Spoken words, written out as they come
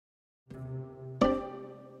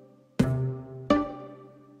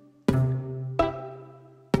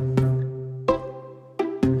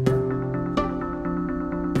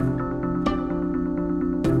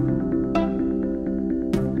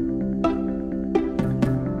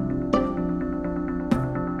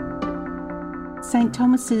St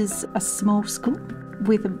Thomas is a small school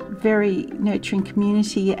with a very nurturing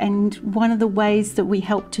community, and one of the ways that we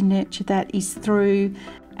help to nurture that is through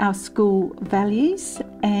our school values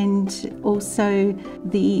and also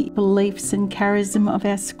the beliefs and charism of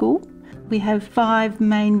our school. We have 5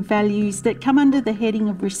 main values that come under the heading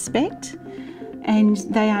of respect, and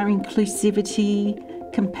they are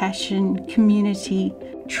inclusivity, compassion, community,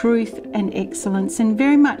 truth and excellence, and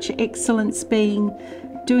very much excellence being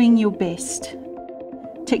doing your best.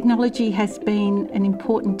 Technology has been an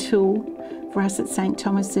important tool for us at St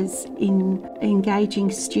Thomas's in engaging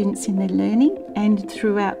students in their learning and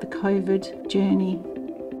throughout the COVID journey.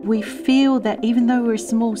 We feel that even though we're a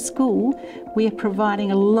small school, we are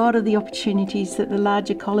providing a lot of the opportunities that the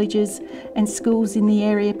larger colleges and schools in the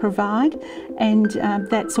area provide, and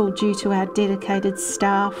that's all due to our dedicated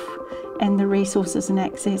staff and the resources and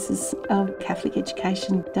accesses of Catholic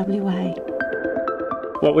Education WA.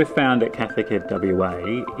 What we've found at Catholic Ed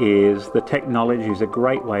WA is the technology is a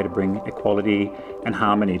great way to bring equality and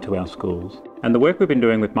harmony to our schools. And the work we've been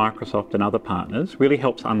doing with Microsoft and other partners really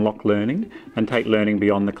helps unlock learning and take learning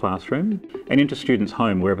beyond the classroom and into students'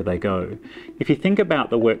 home wherever they go. If you think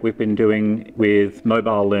about the work we've been doing with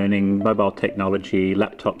mobile learning, mobile technology,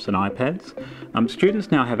 laptops and iPads,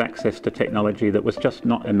 students now have access to technology that was just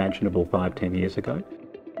not imaginable 5-10 years ago.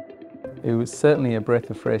 It was certainly a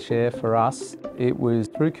breath of fresh air for us. It was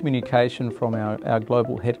through communication from our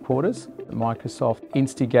global headquarters. Microsoft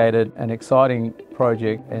instigated an exciting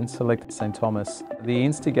project and selected St Thomas. The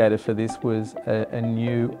instigator for this was a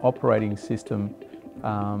new operating system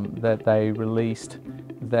that they released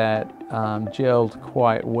that gelled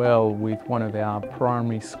quite well with one of our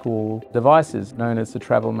primary school devices known as the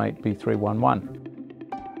TravelMate B3.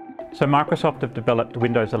 So Microsoft have developed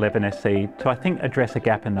Windows 11 SE to, I think, address a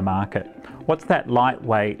gap in the market. What's that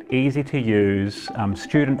lightweight, easy to use,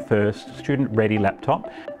 student first, student ready laptop?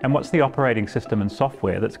 And what's the operating system and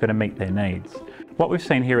software that's going to meet their needs? What we've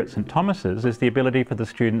seen here at St Thomas's is the ability for the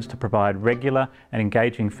students to provide regular and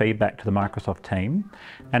engaging feedback to the Microsoft team.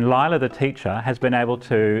 And Lila, the teacher, has been able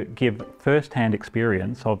to give first-hand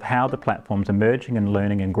experience of how the platform's emerging and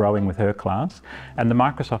learning and growing with her class. And the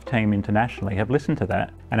Microsoft team internationally have listened to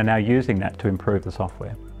that and are now using that to improve the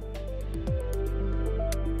software.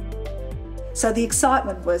 So the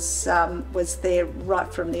excitement was there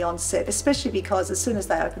right from the onset, especially because as soon as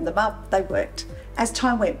they opened them up, they worked. As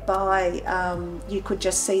time went by, you could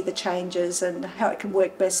just see the changes and how it can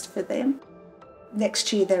work best for them.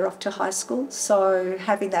 Next year they're off to high school, so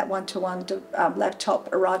having that one-to-one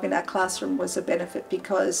laptop arrive in our classroom was a benefit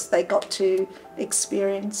because they got to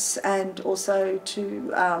experience and also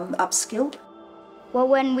to upskill. Well,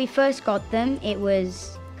 when we first got them, it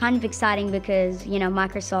was kind of exciting because, you know,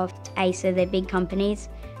 Microsoft, Acer, they're big companies,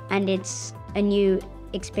 and it's a new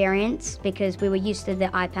experience because we were used to the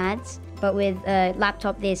iPads. But with a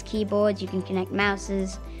laptop, there's keyboards, you can connect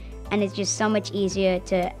mouses, and it's just so much easier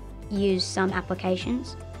to use some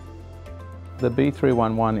applications. The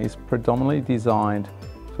B3 is predominantly designed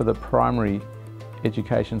for the primary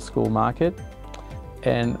education school market,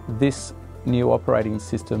 and this new operating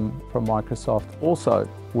system from Microsoft also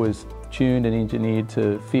was tuned and engineered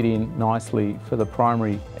to fit in nicely for the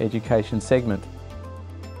primary education segment.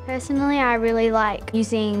 Personally, I really like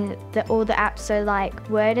using all the apps, so like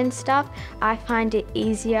Word and stuff. I find it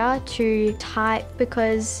easier to type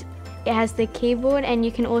because it has the keyboard and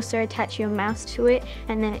you can also attach your mouse to it,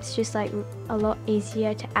 and then it's just like a lot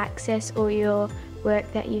easier to access all your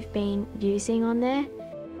work that you've been using on there.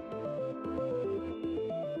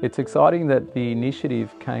 It's exciting that the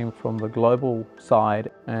initiative came from the global side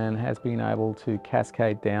and has been able to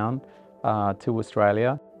cascade down to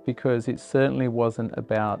Australia, because it certainly wasn't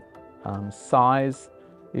about size,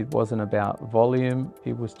 it wasn't about volume,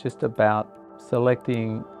 it was just about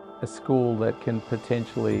selecting a school that can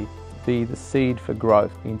potentially be the seed for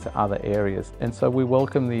growth into other areas. And so we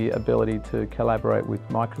welcome the ability to collaborate with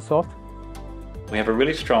Microsoft. We have a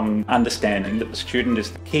really strong understanding that the student is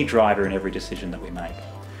the key driver in every decision that we make.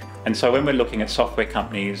 And so when we're looking at software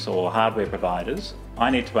companies or hardware providers,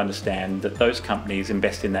 I need to understand that those companies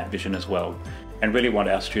invest in that vision as well and really want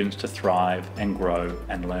our students to thrive and grow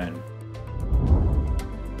and learn.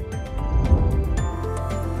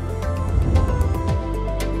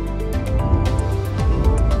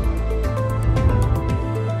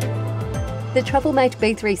 The TravelMate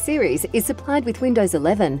B3 series is supplied with Windows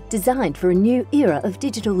 11, designed for a new era of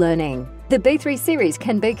digital learning. The B3 series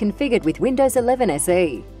can be configured with Windows 11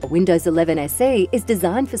 SE. Windows 11 SE is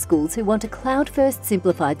designed for schools who want a cloud-first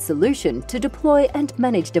simplified solution to deploy and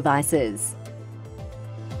manage devices.